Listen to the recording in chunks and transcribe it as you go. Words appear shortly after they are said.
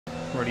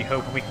Really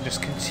hoping we can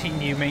just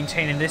continue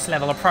maintaining this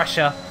level of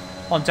pressure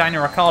on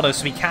Daniel Ricciardo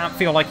so he can't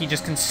feel like he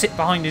just can sit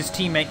behind his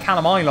teammate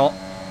Callum Ilott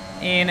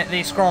in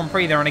this Grand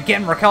Prix there. And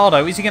again,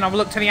 Ricciardo, is he going to have a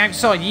look to the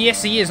outside?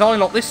 Yes, he is.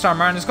 Ilott this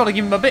time around has got to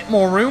give him a bit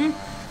more room.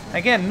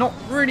 Again, not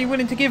really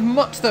willing to give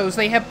much though as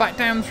they head back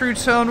down through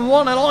turn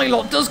 1, and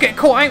Ilott does get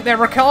caught out there,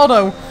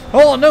 Ricciardo.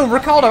 Oh no,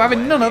 Ricciardo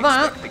having none of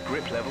that. The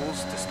grip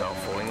levels to start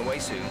falling away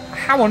soon.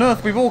 How on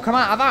earth we've all come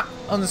out of that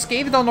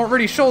unscathed? I'm not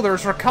really sure there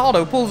as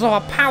Ricciardo pulls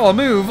off a power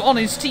move on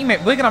his teammate.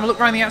 We're going to have a look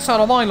around the outside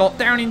of Ilott,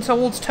 down in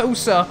towards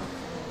Tosa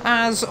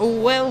as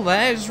well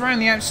there. Just around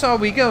the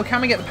outside we go.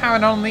 Can we get the power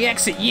down on the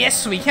exit?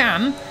 Yes, we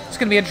can. It's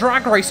going to be a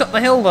drag race up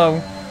the hill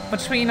though,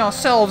 between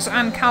ourselves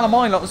and Callum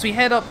Ilott as we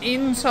head up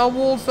in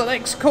towards the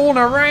next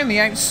corner. Around the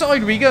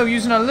outside we go,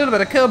 using a little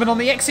bit of curbing on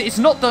the exit. It's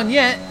not done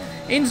yet.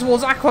 In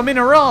towards Aqua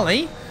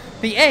Minerale.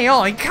 The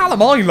AI,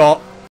 Callum Ilott.